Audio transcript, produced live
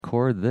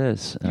record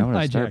this. You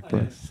hijacked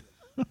this.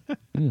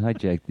 You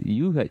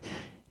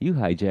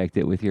hijacked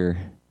it with your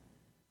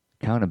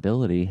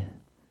accountability.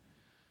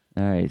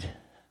 All right.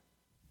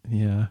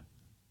 Yeah.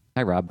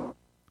 Hi, Rob.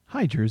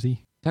 Hi,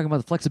 Jersey. Talking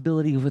about the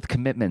flexibility with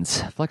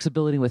commitments,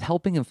 flexibility with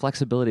helping, and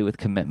flexibility with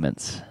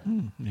commitments.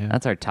 Yeah.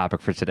 That's our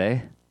topic for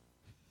today.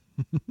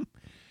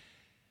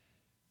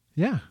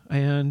 Yeah,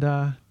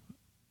 and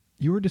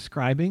you were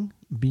describing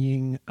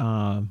being,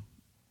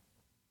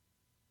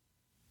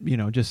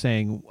 just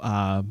saying,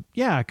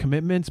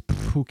 commitments.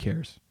 Who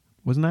cares?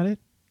 Wasn't that it?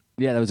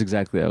 Yeah, that was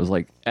exactly it. I was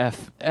like,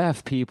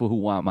 F people who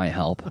want my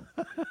help.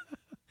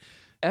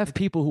 F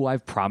people who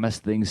I've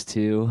promised things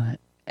to.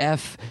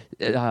 F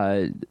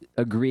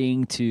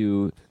agreeing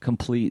to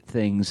complete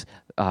things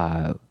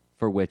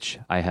for which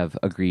I have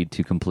agreed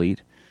to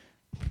complete.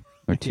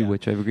 Or to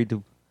which I've agreed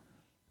to.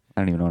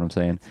 I don't even know what I'm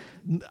saying.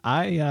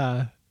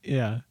 I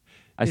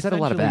said a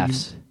lot of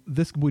Fs.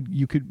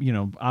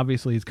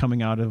 Obviously it's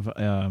coming out of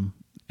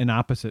an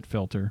opposite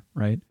filter,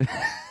 right?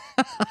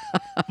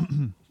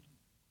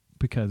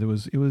 Because it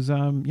was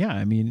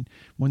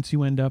once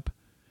you end up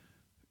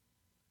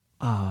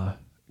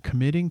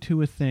committing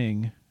to a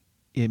thing,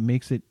 it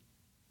makes it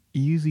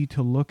easy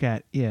to look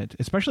at it,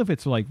 especially if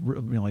it's like,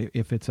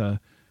 if it's a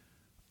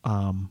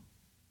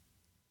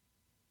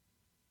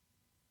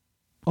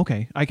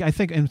okay. I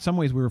think in some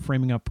ways we were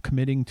framing up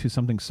committing to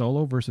something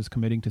solo versus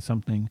committing to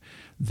something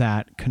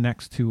that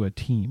connects to a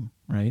team,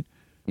 right?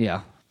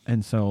 Yeah.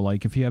 And so,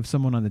 like, if you have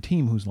someone on the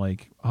team who's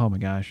like, oh my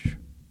gosh,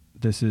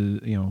 this is,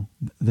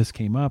 this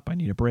came up, I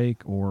need a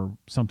break or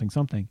something.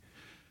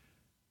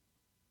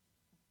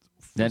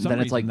 Then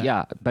it's like,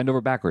 bend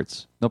over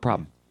backwards. No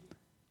problem.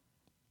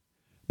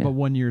 Yeah. But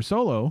when you're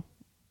solo,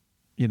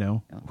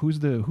 who's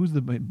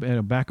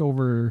the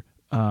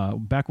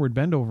backward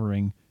bend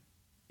overing,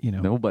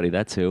 nobody.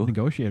 That's who.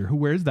 Negotiator. Who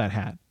wears that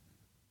hat?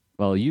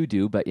 Well, you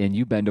do, and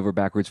you bend over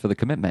backwards for the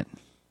commitment.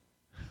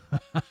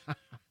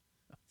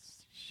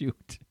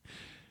 Shoot.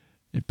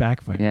 It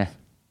backfires. Yeah.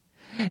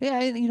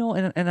 Yeah,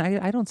 and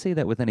I don't say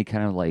that with any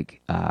kind of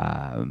like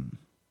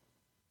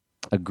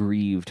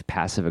aggrieved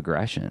passive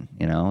aggression.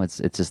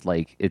 It's just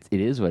like it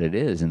is what it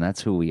is, and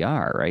that's who we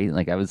are, right?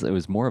 Like it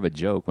was more of a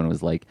joke when it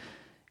was like,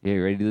 yeah,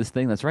 you ready to do this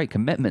thing? That's right,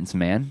 commitments,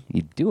 man.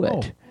 You do it.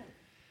 Oh.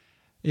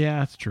 Yeah,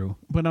 that's true.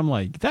 But I'm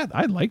like,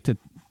 I'd like to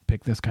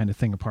pick this kind of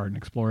thing apart and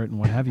explore it and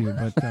what have you,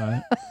 but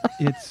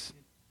it's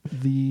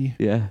the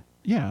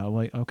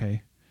like,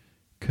 okay,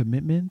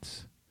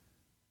 commitments.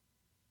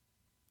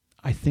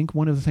 I think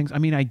one of the things,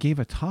 I gave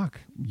a talk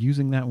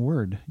using that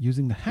word,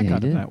 using the heck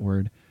out of that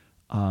word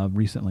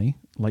recently,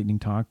 lightning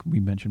talk we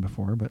mentioned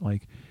before, but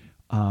like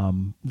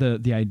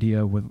the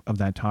idea of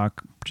that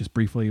talk just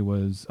briefly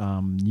was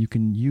you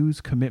can use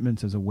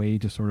commitments as a way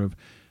to sort of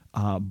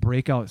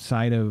break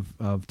outside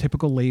of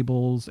typical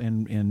labels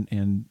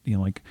and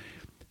like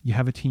you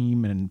have a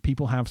team and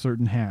people have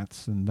certain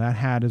hats and that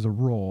hat is a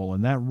role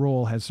and that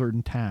role has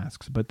certain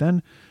tasks, but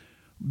then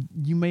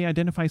you may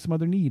identify some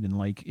other need. And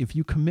like, if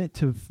you commit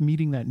to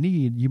meeting that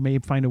need, you may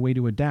find a way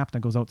to adapt that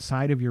goes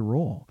outside of your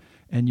role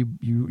and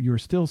you're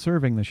still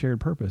serving the shared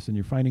purpose and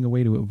you're finding a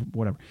way to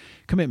whatever.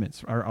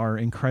 Commitments are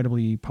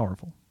incredibly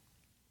powerful.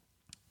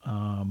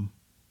 And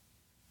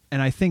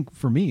I think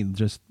for me,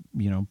 just,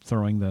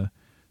 throwing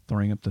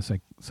up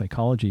the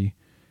psychology,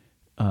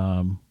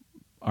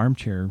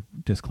 armchair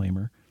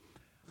disclaimer.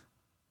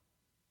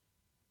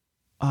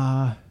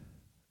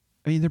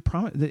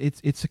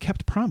 It's a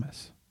kept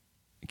promise.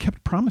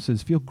 Kept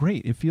promises feel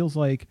great. It feels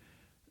like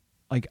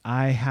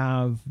I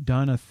have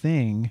done a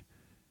thing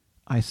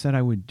I said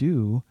I would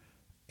do,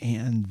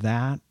 and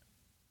that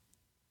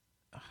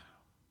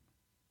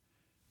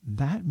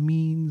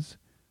means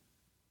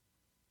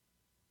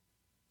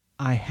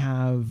I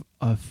have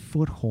a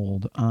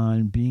foothold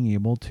on being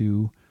able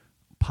to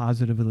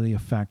positively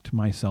affect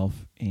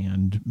myself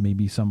and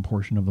maybe some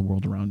portion of the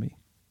world around me.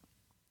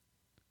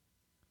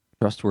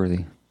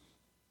 Trustworthy.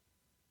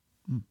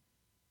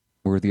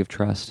 Worthy of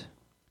trust.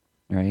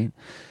 Right.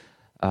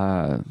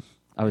 I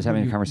was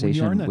having a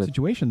conversation. When you are in that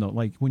situation, though,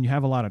 like when you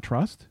have a lot of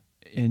trust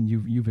and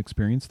you've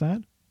experienced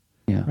that,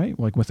 right?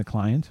 Like with a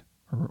client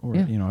or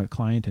a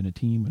client and a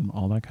team and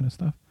all that kind of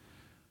stuff.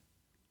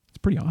 It's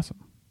pretty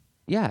awesome.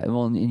 Yeah.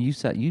 Well, and you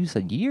said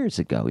years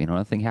ago,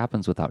 nothing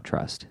happens without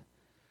trust.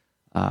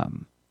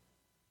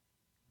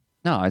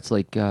 No, it's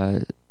like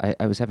I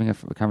was having a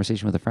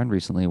conversation with a friend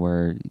recently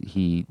where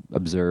he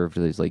observed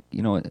that he's like,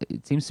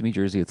 it seems to me,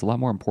 Jersey, it's a lot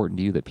more important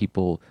to you that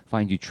people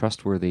find you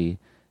trustworthy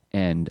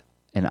and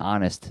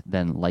honest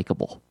than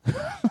likable.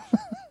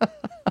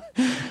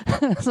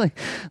 It's like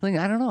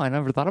I don't know. I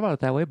never thought about it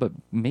that way, but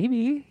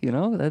maybe,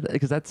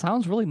 because that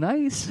sounds really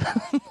nice.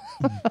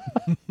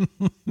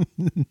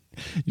 You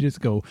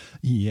just go,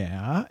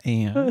 yeah,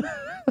 and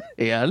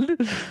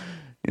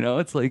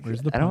it's like, I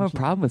don't have a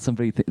problem with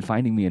somebody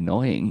finding me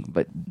annoying,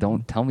 but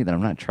don't tell me that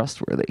I'm not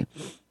trustworthy.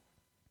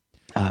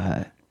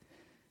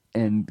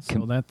 And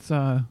so that's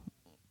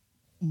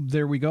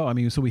there we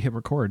go. So we hit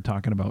record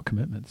talking about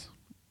commitments.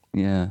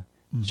 Yeah,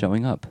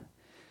 showing up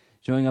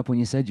when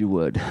you said you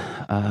would.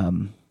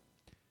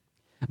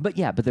 But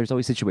there's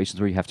always situations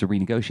where you have to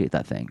renegotiate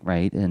that thing,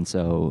 right? And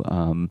so,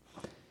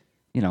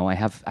 I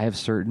have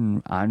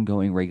certain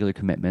ongoing regular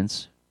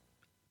commitments,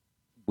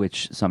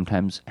 which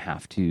sometimes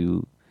have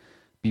to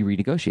be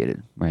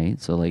renegotiated,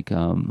 right? So like,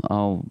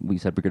 we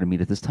said we're going to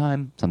meet at this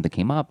time. Something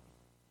came up.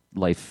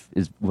 Life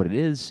is what it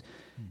is.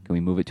 Can we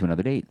move it to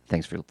another date?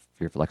 Thanks for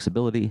your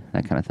flexibility,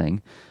 that kind of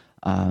thing.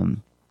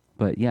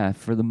 But yeah,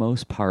 for the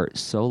most part,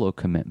 solo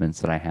commitments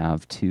that I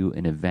have to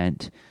an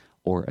event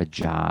or a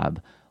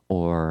job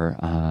or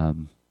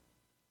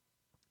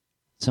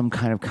some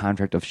kind of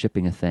contract of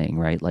shipping a thing,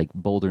 right? Like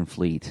Boulder and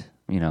Fleet,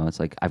 it's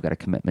like I've got a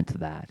commitment to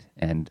that,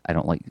 and I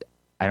don't like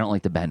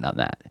to bend on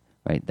that,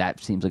 right? That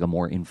seems like a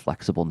more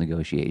inflexible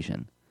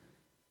negotiation.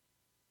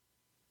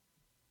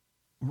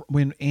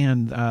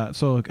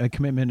 So a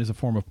commitment is a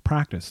form of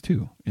practice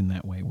too, in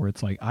that way, where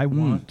it's like I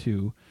want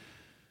to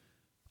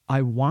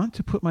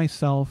put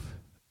myself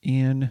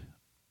in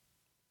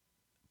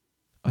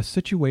a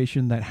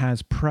situation that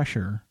has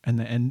pressure,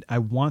 and I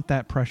want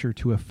that pressure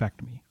to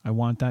affect me. I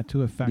want that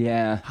to affect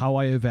how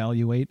I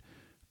evaluate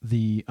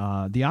the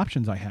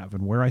options I have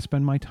and where I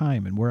spend my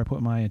time and where I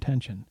put my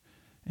attention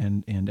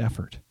and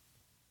effort.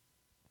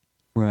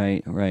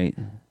 Right.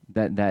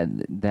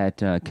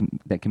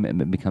 That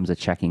commitment becomes a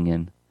checking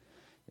in.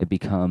 It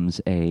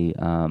becomes a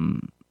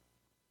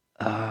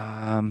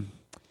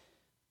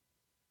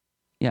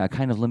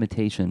kind of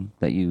limitation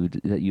that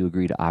you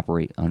agree to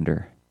operate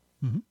under.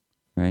 Mm-hmm.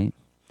 Right.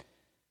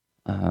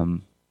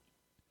 And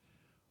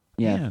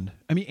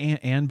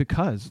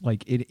because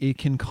like it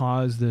can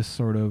cause this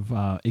sort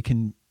of it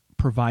can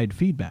provide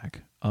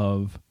feedback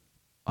of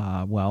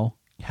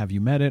have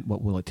you met it?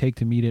 What will it take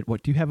to meet it?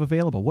 What do you have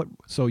available?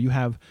 So you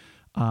have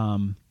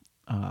I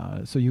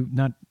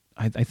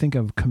think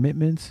of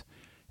commitments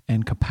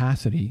and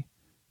capacity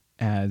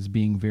as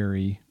being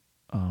very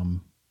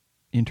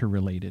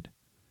interrelated.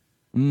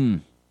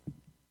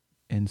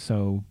 And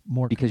so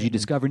more because you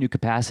discover new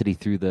capacity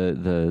through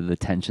the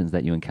tensions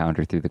that you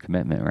encounter through the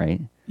commitment,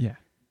 right? Yeah.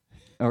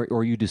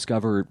 Or you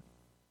discover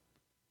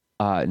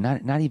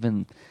not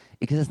even,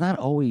 because it's not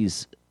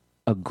always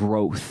a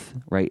growth,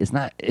 right? It's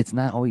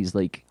not always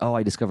like, oh,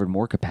 I discovered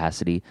more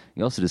capacity.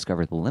 You also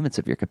discover the limits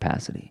of your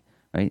capacity,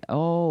 right?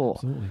 Oh,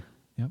 absolutely.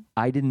 Yep.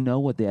 I didn't know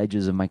what the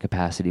edges of my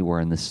capacity were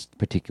in this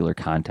particular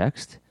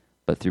context,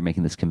 but through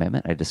making this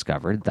commitment, I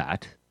discovered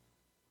that,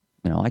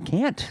 I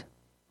can't.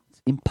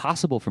 It's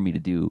impossible for me to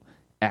do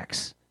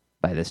X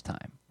by this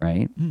time,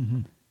 right?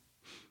 Mm-hmm.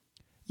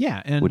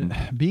 Yeah, and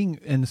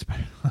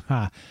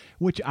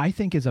which I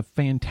think is a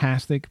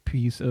fantastic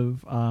piece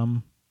of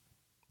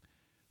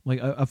like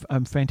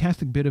a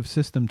fantastic bit of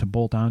system to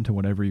bolt on to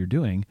whatever you're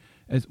doing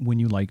as when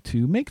you like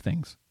to make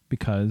things,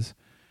 because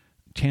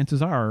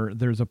chances are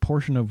there's a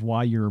portion of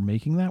why you're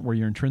making that where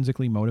you're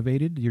intrinsically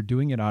motivated. You're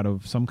doing it out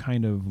of some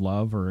kind of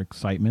love or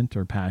excitement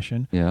or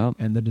passion,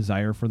 and the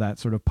desire for that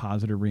sort of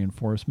positive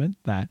reinforcement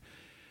that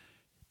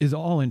is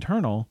all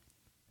internal,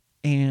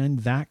 and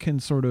that can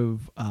sort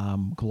of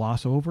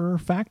gloss over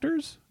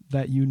factors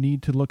that you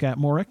need to look at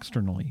more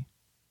externally.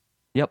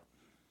 Yep.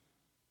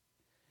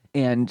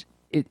 And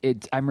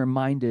I'm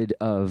reminded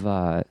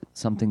of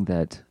something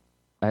that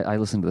I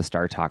listen to the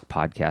Star Talk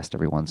podcast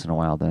every once in a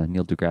while, the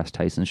Neil deGrasse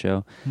Tyson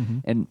show. Mm-hmm.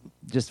 And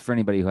just for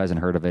anybody who hasn't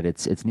heard of it,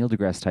 it's Neil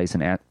deGrasse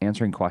Tyson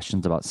answering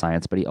questions about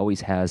science, but he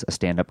always has a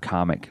stand-up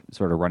comic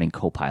sort of running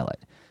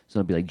co-pilot. So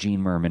it'll be like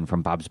Gene Merman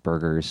from Bob's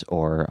Burgers,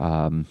 or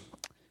I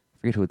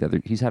forget who the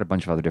other. He's had a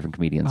bunch of other different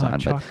comedians on,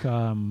 Chuck,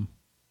 but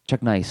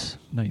Chuck Nice.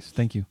 Nice,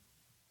 thank you.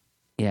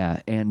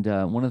 Yeah, and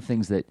one of the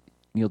things that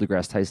Neil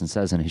deGrasse Tyson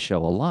says in his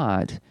show a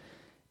lot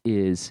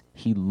is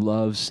he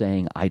loves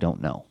saying, "I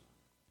don't know,"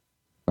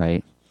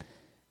 right?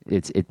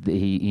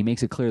 He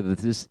makes it clear that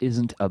this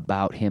isn't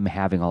about him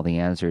having all the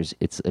answers.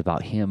 It's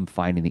about him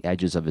finding the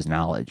edges of his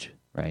knowledge,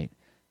 right?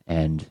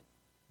 And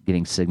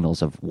getting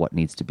signals of what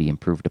needs to be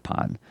improved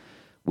upon,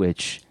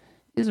 which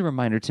is a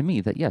reminder to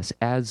me that yes,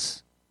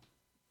 as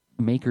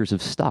makers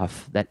of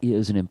stuff, that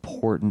is an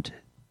important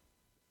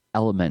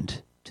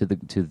element to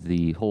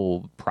the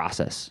whole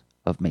process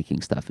of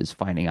making stuff, is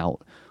finding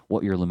out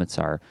what your limits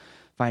are,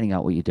 finding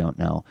out what you don't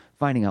know,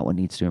 finding out what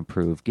needs to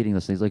improve, getting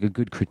those things, like a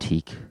good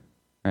critique,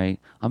 right?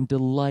 I'm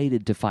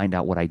delighted to find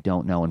out what I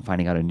don't know and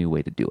finding out a new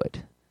way to do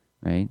it,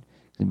 right?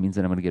 It means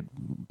that I'm going to get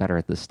better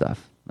at this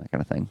stuff, that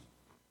kind of thing.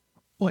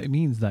 Well, it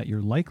means that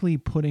you're likely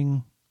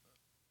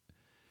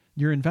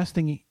you're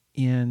investing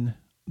in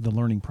the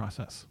learning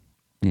process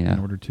in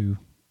order to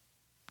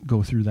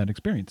go through that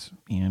experience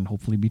and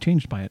hopefully be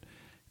changed by it.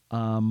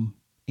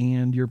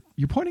 And you're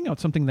pointing out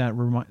something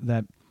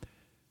that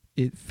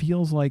it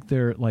feels like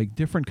they're like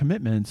different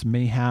commitments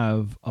may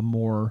have a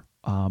more,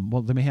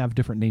 they may have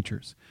different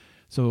natures.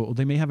 So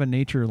they may have a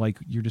nature like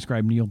you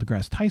described Neil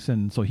deGrasse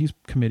Tyson. So he's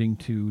committing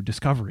to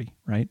discovery,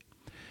 right?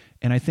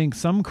 And I think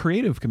some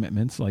creative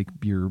commitments, like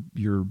you're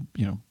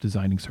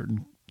designing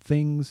certain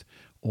things,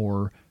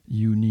 or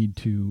you need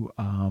to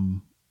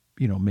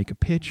make a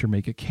pitch or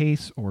make a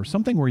case or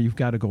something where you've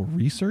got to go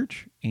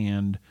research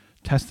and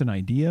test an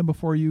idea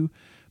before you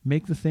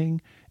make the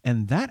thing,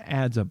 and that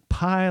adds a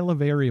pile of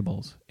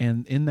variables.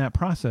 And in that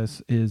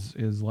process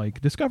is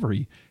like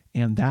discovery,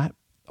 and that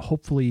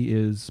hopefully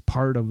is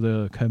part of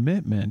the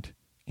commitment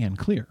and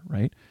clear,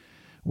 right?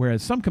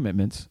 Whereas some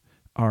commitments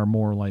are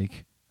more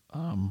like,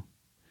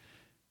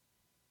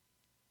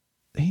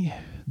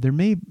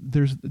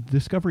 there's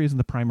discovery isn't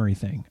the primary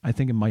thing. I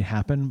think it might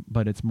happen,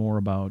 but it's more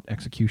about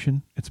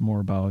execution. It's more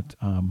about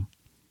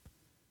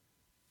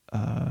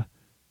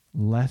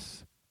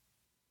less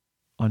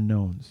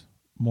unknowns,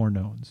 more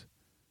knowns.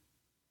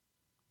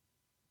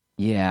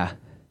 Yeah.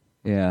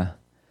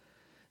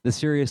 The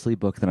Seriously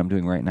book that I'm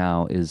doing right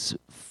now is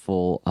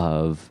full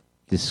of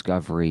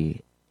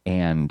discovery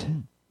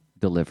and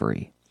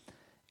delivery.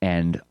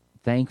 And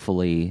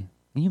thankfully,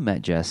 you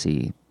met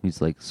Jesse,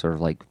 who's like sort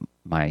of like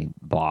my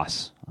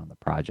boss on the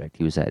project.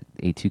 He was at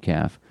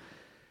A2CAF.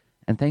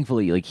 And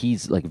thankfully, like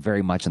he's like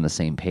very much on the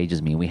same page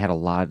as me. And we had a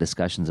lot of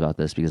discussions about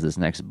this because this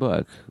next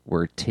book,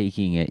 we're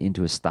taking it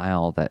into a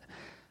style that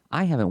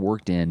I haven't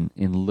worked in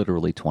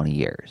literally 20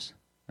 years,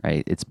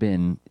 right? It's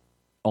been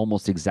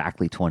almost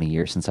exactly 20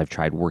 years since I've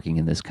tried working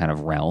in this kind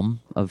of realm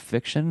of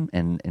fiction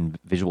and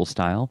visual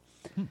style.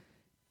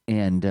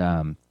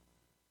 And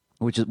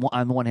which is,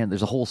 on the one hand,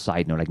 there's a whole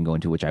side note I can go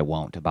into, which I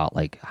won't, about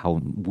like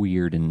how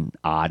weird and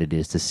odd it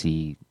is to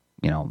see,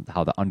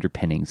 how the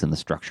underpinnings and the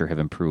structure have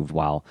improved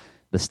while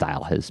the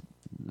style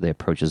the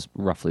approach is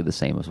roughly the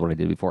same as what I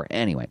did before.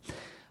 Anyway,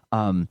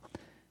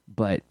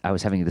 but I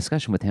was having a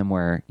discussion with him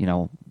where,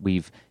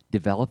 we've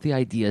developed the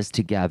ideas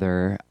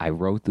together. I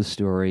wrote the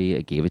story.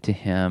 I gave it to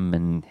him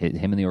and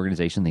the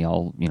organization. They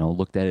all,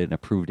 looked at it and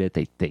approved it.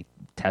 They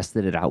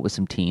tested it out with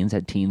some teens,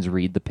 had teens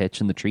read the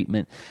pitch and the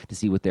treatment to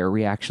see what their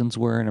reactions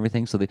were and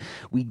everything. So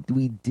we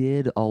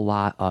did a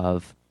lot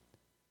of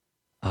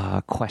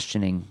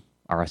questioning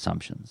our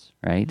assumptions,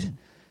 right? Mm-hmm.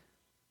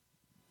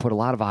 Put a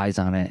lot of eyes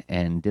on it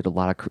and did a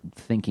lot of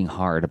thinking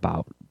hard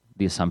about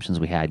the assumptions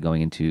we had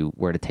going into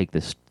where to take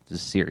this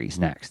series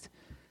next.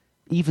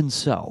 Even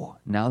so,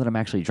 now that I'm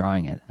actually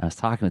drawing it, I was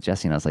talking with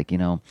Jesse and I was like,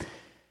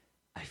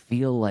 I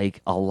feel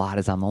like a lot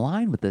is on the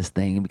line with this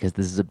thing because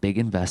this is a big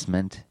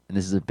investment and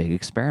this is a big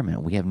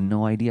experiment. We have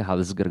no idea how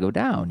this is going to go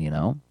down,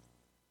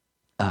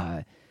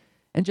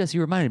 And Jesse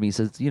reminded me, he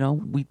says,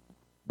 we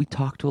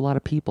talked to a lot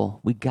of people.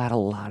 We got a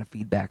lot of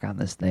feedback on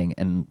this thing,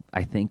 and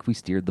I think we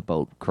steered the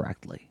boat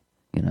correctly,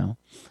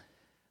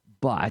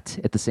 But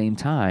at the same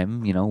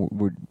time,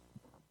 we're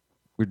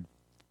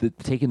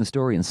taking the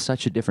story in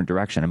such a different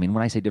direction. I mean,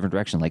 when I say different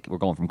direction, like we're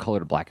going from color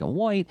to black and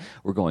white,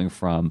 we're going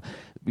from,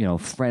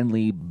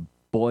 friendly,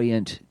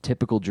 buoyant,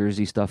 typical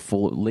Jersey stuff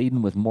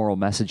laden with moral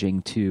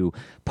messaging to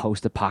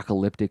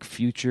post-apocalyptic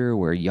future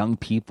where young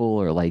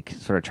people are like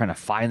sort of trying to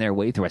find their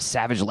way through a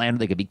savage land where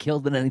they could be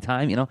killed at any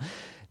time,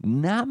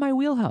 not my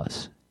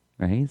wheelhouse,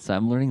 right? So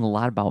I'm learning a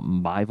lot about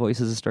my voice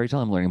as a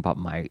storyteller. I'm learning about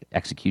my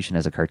execution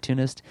as a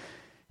cartoonist,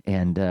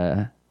 and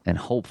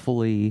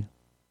hopefully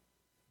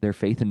their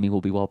faith in me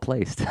will be well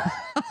placed.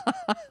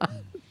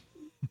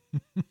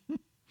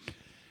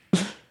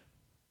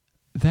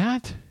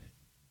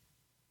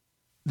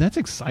 That's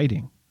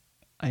exciting,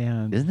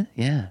 and isn't it?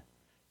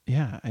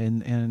 Yeah,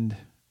 and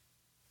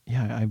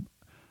yeah,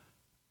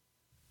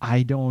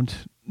 I don't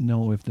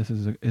know if this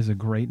is a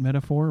great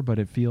metaphor, but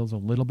it feels a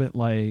little bit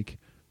like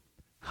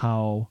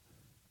how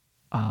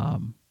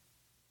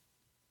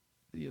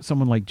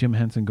someone like Jim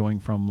Henson going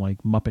from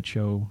like Muppet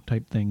Show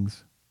type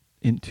things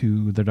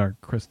into the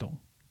Dark Crystal.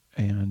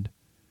 And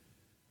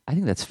I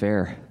think that's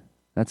fair.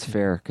 That's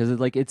fair because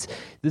it's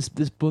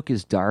this book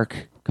is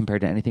dark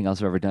compared to anything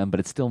else I've ever done, but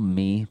it's still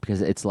me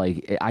because it's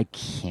like I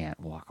can't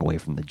walk away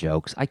from the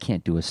jokes. I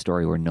can't do a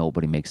story where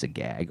nobody makes a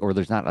gag or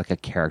there's not like a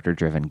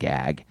character-driven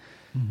gag.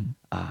 Mm-hmm.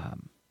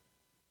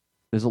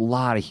 There's a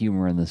lot of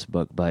humor in this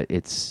book, but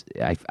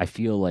I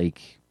feel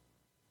like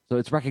so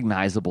it's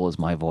recognizable as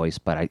my voice,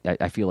 but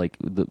I feel like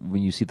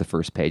when you see the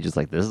first page, it's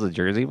like this is a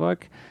Jersey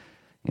book,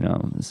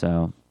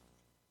 So.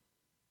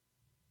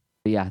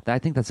 But yeah, I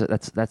think that's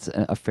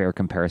a fair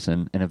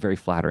comparison and a very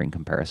flattering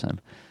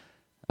comparison.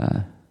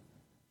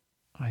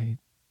 I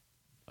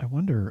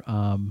wonder.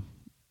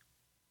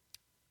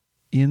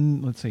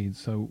 Let's see.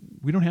 So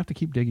we don't have to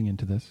keep digging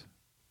into this.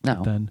 No.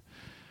 But then,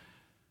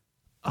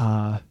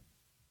 I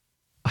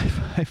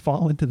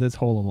fall into this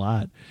hole a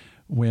lot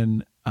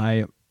when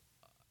I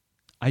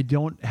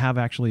don't have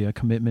actually a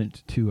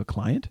commitment to a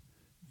client,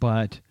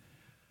 but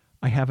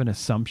I have an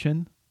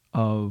assumption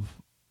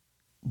of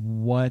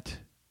what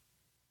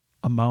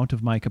amount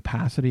of my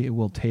capacity it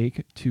will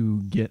take to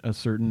get a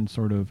certain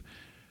sort of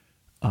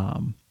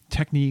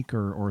technique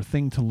or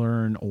thing to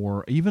learn,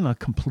 or even a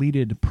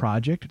completed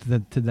project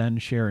to then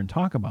share and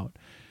talk about.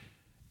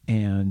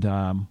 And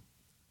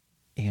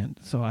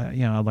so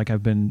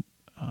I've been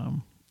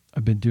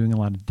doing a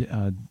lot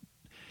of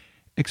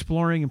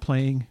exploring and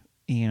playing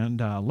and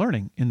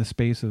learning in the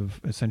space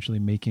of essentially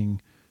making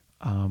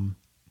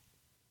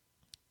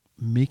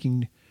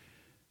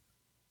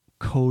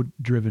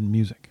code-driven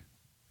music.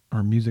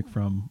 Or music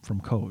from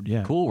code,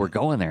 yeah. Cool, we're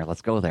going there.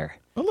 Let's go there.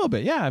 A little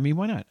bit, yeah. I mean,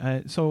 why not?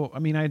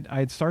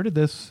 I'd started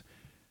this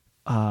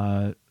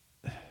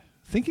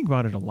thinking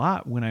about it a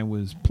lot when I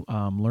was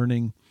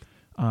learning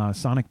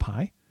Sonic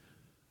Pi,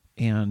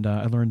 and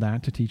I learned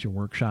that to teach a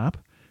workshop,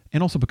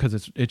 and also because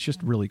it's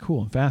just really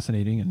cool and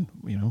fascinating,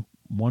 and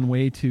one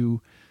way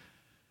to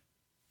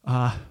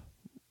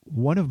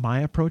one of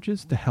my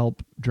approaches to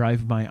help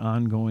drive my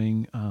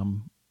ongoing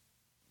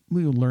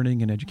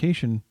learning and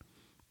education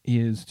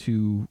is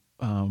to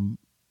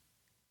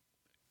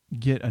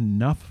get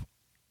enough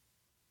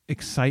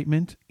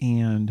excitement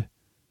and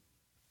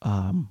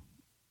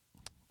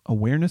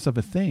awareness of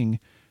a thing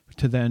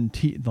to then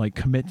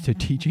commit to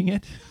teaching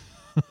it,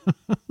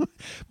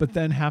 but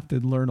then have to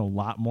learn a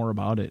lot more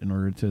about it in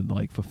order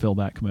to fulfill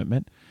that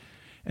commitment.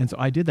 And so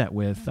I did that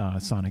with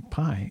Sonic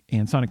Pi,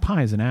 and Sonic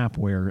Pi is an app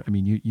where,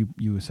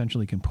 you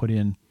essentially can put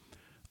in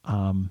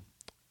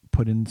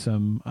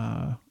some,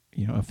 a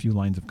few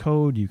lines of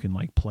code. You can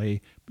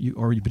play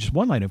just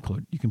one line of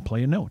code. You can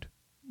play a note.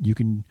 You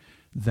can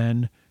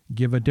then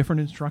give a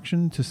different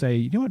instruction to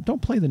say,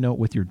 don't play the note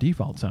with your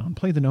default sound.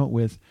 Play the note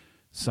with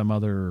some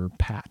other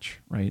patch,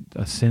 right?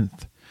 A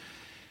synth,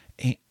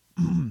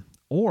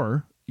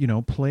 or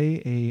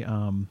play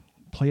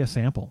a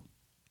sample.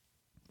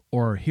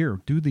 Or here,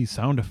 do these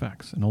sound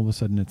effects, and all of a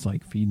sudden it's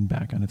feeding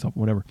back on itself,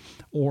 whatever.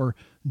 Or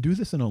do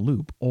this in a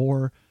loop,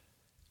 or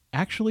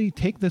actually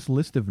take this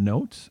list of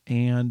notes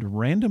and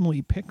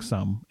randomly pick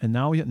some, and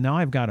now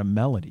I've got a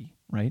melody,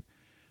 right?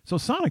 So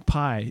Sonic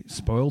Pi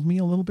spoiled me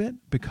a little bit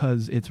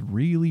because it's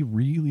really,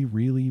 really,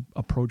 really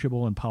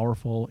approachable and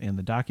powerful, and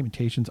the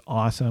documentation's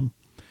awesome.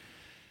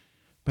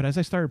 But as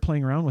I started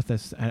playing around with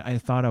this, I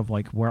thought of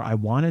where I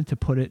wanted to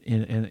put it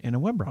in a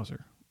web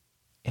browser,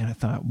 and I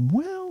thought,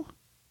 well,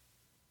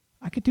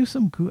 I could do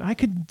I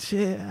could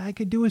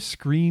do a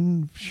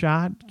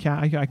screenshot,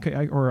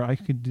 or I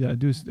could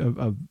do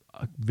a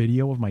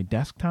video of my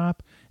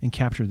desktop and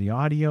capture the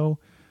audio,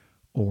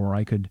 or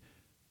I could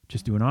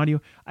just do an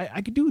audio.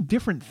 I could do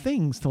different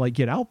things to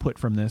get output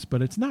from this,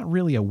 but it's not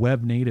really a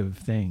web native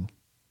thing.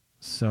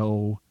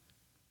 So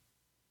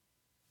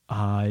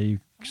I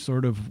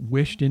sort of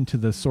wished into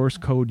the source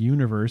code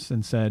universe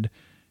and said,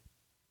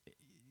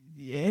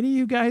 any of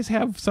you guys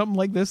have something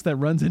like this that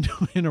runs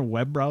in a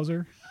web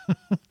browser?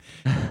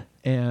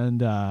 and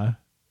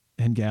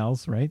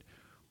gals, right?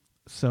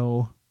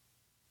 So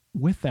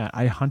with that,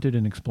 I hunted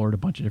and explored a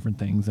bunch of different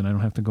things, and I don't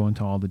have to go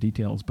into all the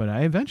details, but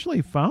I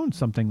eventually found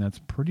something that's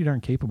pretty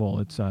darn capable.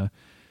 It's and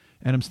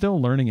I'm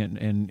still learning it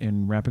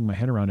and wrapping my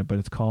head around it, but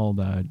it's called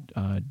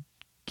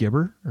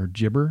Gibber or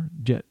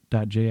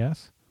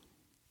Gibber.js,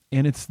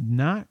 and it's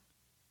not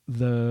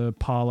the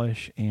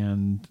polish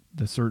and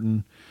the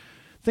certain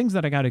things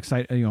that I got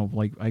excited,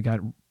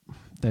 that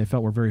I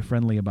felt were very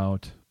friendly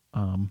about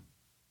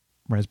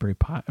Raspberry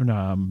Pi,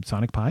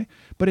 Sonic Pi,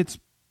 but it's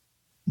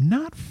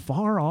not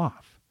far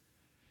off.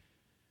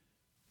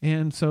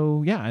 And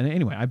so, yeah. And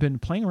anyway, I've been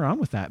playing around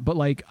with that, but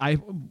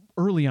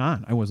early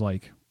on, I was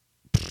like,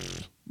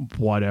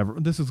 whatever,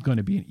 this is going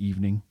to be an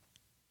evening.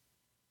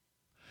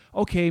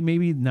 Okay.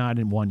 Maybe not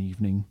in one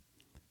evening,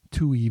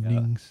 2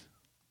 evenings,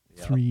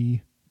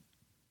 3,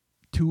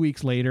 2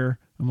 weeks later,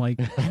 I'm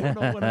like, I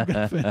don't know when I'm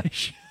going to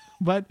finish,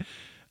 but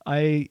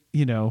I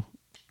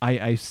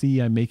see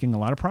I'm making a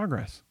lot of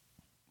progress.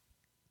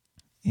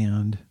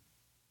 And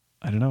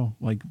I don't know,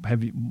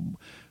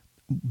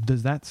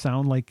 does that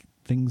sound like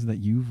things that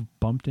you've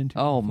bumped into?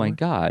 Oh before? My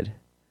God.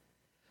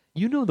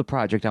 The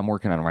project I'm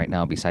working on right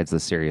now, besides the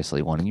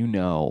Seriously one, and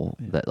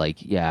that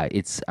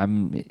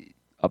I'm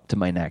up to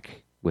my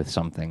neck with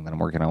something that I'm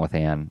working on with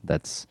Ann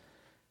that's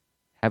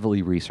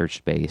heavily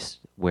research based,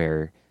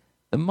 where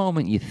the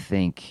moment you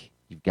think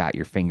you've got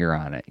your finger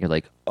on it, you're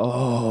like,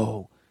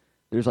 oh,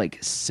 there's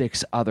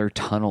 6 other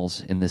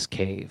tunnels in this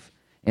cave,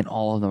 and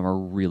all of them are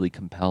really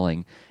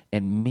compelling,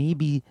 and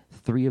maybe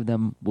 3 of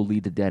them will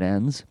lead to dead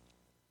ends,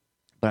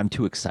 but I'm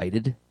too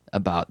excited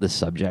about the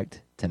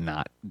subject to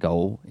not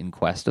go in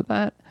quest of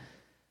that.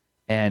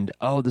 And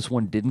this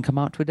one didn't come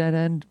out to a dead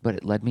end, but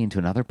it led me into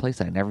another place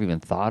that I never even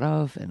thought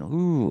of, and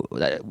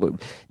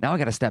now I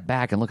got to step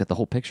back and look at the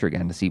whole picture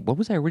again to see, what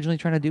was I originally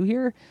trying to do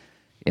here?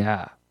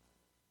 Yeah.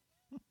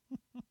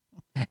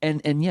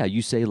 And yeah,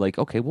 you say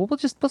okay, well,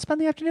 let's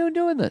spend the afternoon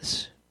doing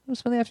this.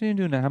 Let's spend the afternoon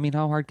doing that. I mean,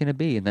 how hard can it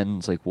be? And then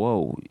it's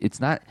whoa, it's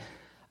not.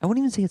 I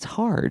wouldn't even say it's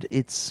hard.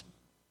 It's,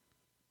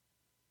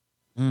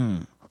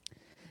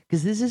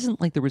 because this isn't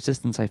the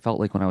resistance I felt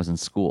when I was in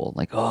school.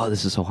 Oh,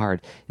 this is so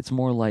hard. It's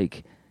more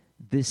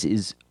this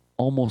is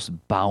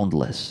almost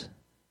boundless,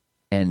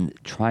 and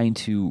trying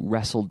to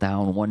wrestle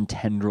down one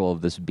tendril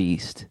of this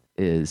beast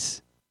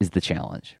is the challenge.